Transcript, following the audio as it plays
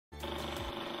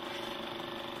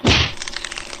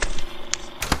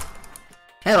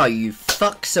Hello you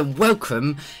fucks and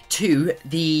welcome to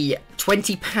the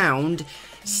 £20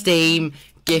 Steam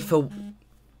giveaway.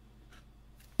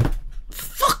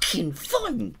 Fucking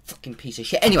piece of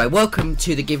shit. Anyway, welcome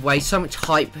to the giveaway. So much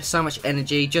hype, so much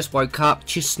energy. Just woke up,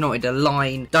 just snorted a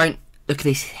line. Don't look at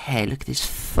this hair, look at this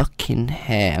fucking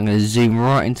hair. I'm gonna zoom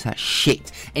right into that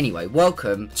shit. Anyway,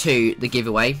 welcome to the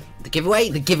giveaway. The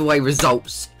giveaway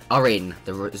results are in.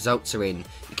 The results are in.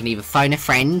 You can either phone a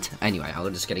friend. Anyway,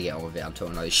 I'm just gonna get on with it. I'm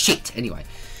talking all this shit. Anyway.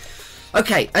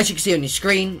 Okay, as you can see on your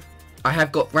screen, I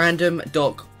have got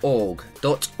random.org. How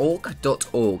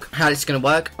this is going to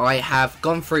work, I have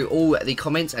gone through all the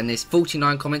comments and there's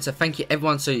 49 comments, so thank you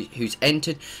everyone who's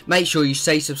entered. Make sure you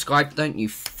stay subscribed, don't you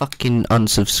fucking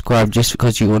unsubscribe just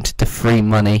because you wanted the free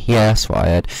money. Yeah, that's what I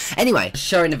heard. Anyway,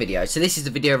 showing the video. So this is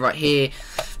the video right here.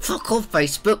 Fuck off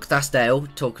Facebook, that's Dale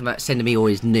talking about sending me all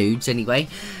his nudes anyway.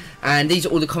 And these are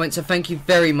all the comments, so thank you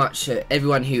very much to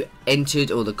everyone who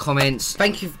entered all the comments.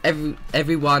 Thank you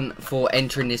everyone for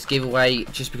entering this giveaway,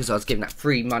 just because I was giving that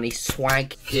free money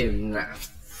swag. Giving that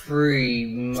free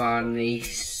money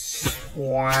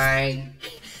swag.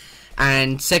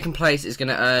 And second place is going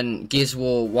to earn Gears of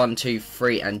War 1, 2,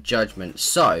 3 and Judgment.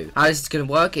 So, how this is going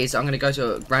to work is I'm going to go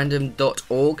to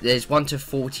random.org. There's 1 to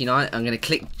 49. I'm going to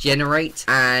click generate.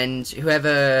 And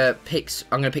whoever picks,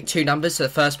 I'm going to pick two numbers. So the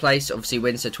first place obviously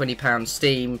wins the £20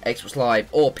 Steam, Xbox Live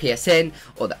or PSN.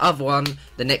 Or the other one,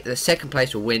 the second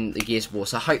place will win the Gears of War.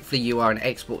 So hopefully you are an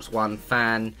Xbox One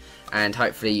fan. And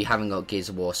hopefully you haven't got Gears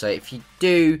of War. So if you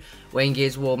do win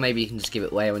Gears of War, maybe you can just give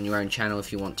it away on your own channel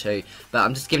if you want to. But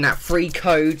I'm just giving out free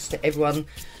codes to everyone.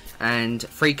 And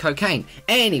free cocaine.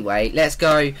 Anyway, let's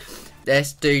go.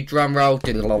 Let's do drum roll.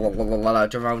 Drum roll. I'm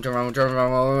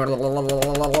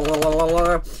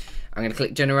going to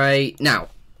click generate. Now,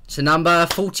 so number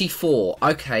 44.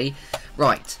 Okay,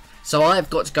 right. So I've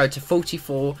got to go to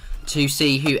 44 to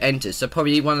see who enters. So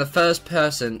probably one of the first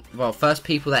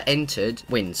people that entered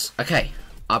wins. Okay,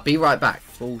 I'll be right back.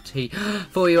 40,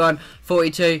 41,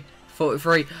 42,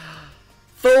 43,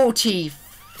 44.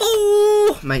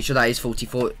 Make sure that is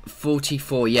 44.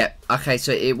 44, yep. Okay,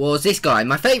 so it was this guy.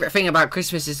 My favourite thing about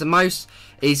Christmas is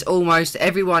almost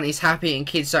everyone is happy and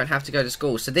kids don't have to go to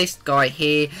school. So this guy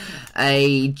here,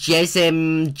 a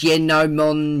Jesem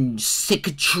Genomon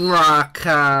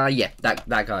Siktraka, yeah, that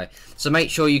guy. So make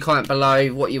sure you comment below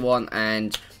what you want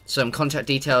and some contact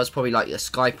details, probably like your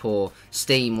Skype or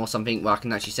Steam or something where I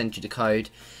can actually send you the code.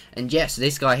 And yes,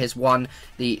 this guy has won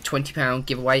the £20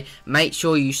 giveaway. Make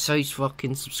sure you so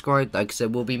fucking subscribe though, because there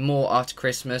will be more after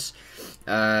Christmas.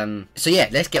 So yeah,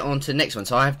 let's get on to the next one.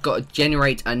 So I've got to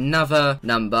generate another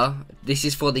number. This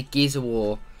is for the Gears of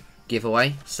War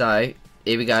giveaway. So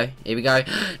here we go.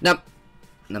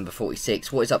 Number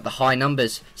 46. What is up the high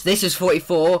numbers? So this is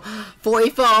 44,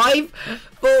 45,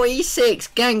 46.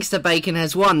 Gangster Bacon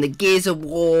has won the Gears of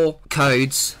War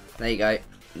codes. There you go.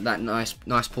 That nice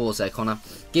pause there, Connor.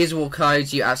 Gears of War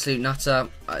codes, you absolute nutter.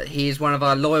 He is one of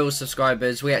our loyal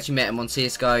subscribers. We actually met him on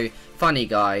CSGO. Funny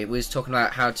guy. We was talking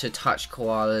about how to touch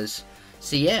koalas.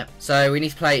 So yeah. So we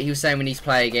need to play. He was saying we need to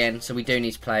play again. So we do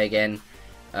need to play again.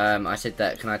 I said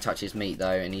that, can I touch his meat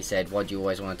though? And he said, why do you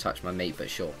always want to touch my meat? But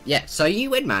sure. Yeah, so you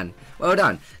win, man. Well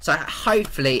done. So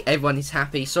hopefully everyone is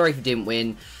happy. Sorry if you didn't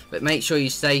win. But make sure you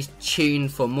stay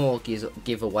tuned for more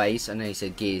giveaways. I know you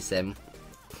said Gears then.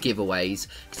 Giveaways.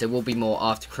 Because there will be more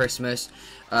after Christmas.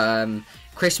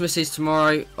 Christmas is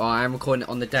tomorrow. I am recording it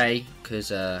on the day.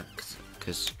 Because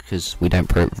we don't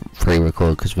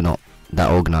pre-record because we're not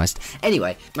that organised.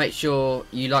 Anyway, make sure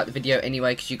you like the video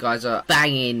anyway, because you guys are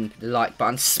banging the like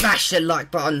button. Smash the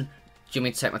like button. Do you want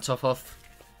me to take my top off?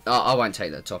 I won't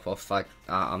take the top off. I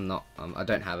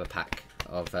don't have a pack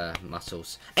of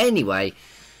muscles. Anyway,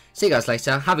 see you guys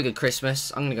later. Have a good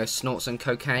Christmas. I'm gonna go snort some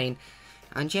cocaine,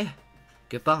 and yeah,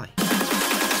 goodbye.